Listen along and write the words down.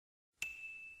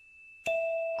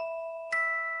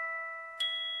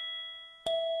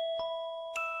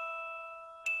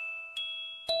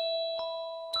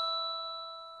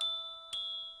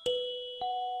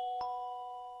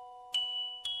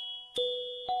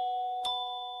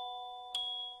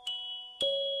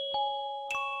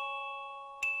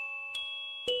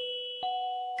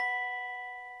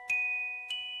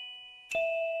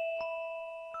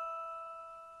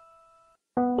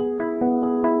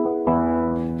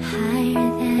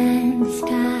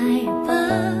sky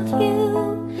above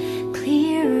you,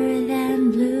 clearer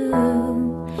than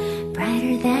blue,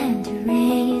 brighter than the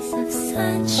rays of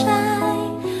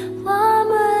sunshine,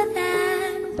 warmer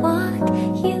than what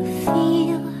you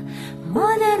feel,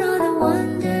 more than all the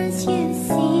wonders you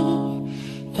see.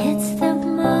 It's the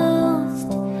most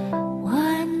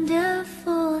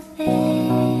wonderful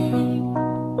thing,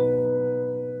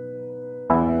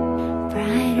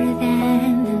 brighter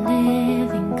than the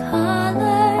living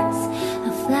colors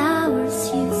of flowers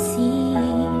you see,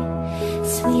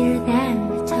 sweeter than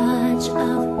the touch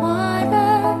of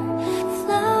water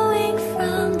flowing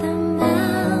from the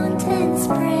mountain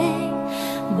spring,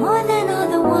 more than all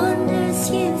the wonders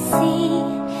you see.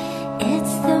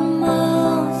 It's the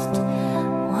most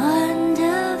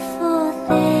wonderful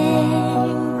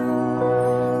thing.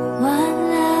 One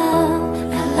love,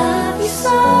 I love you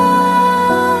so.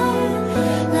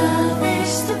 Love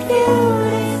is the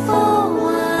beautiful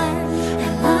one. I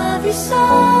love you so.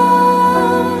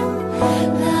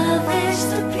 Love is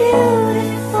the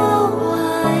beautiful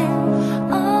one.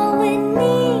 All we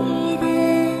need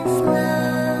is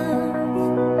love,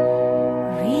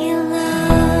 real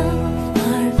love.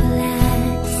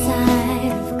 Marvelous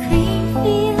sight of green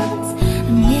fields,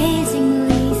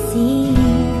 amazingly seen.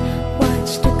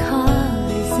 Watch the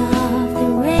colors of the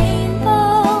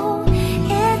rainbow.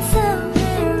 It's a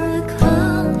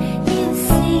miracle you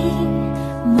see,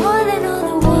 more than all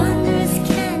the wonders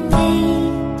can be.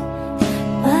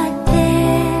 But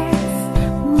there's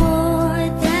more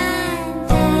than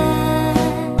that.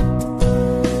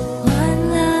 One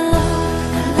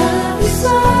love, I love you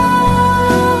so.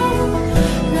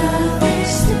 Love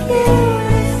is the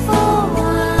beautiful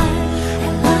one. I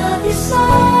love you so.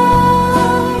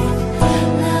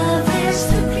 Love is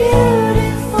the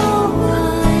beautiful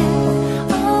one.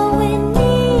 All we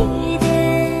need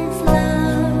is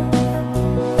love,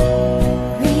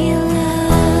 real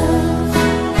love.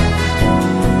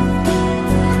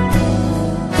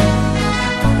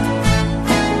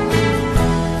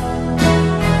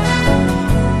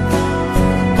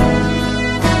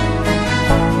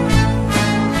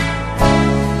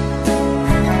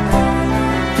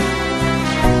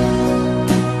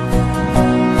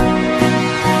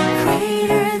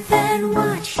 Greater than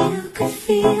what you could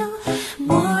feel,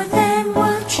 more than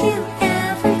what you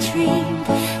ever dreamed.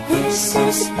 This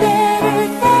is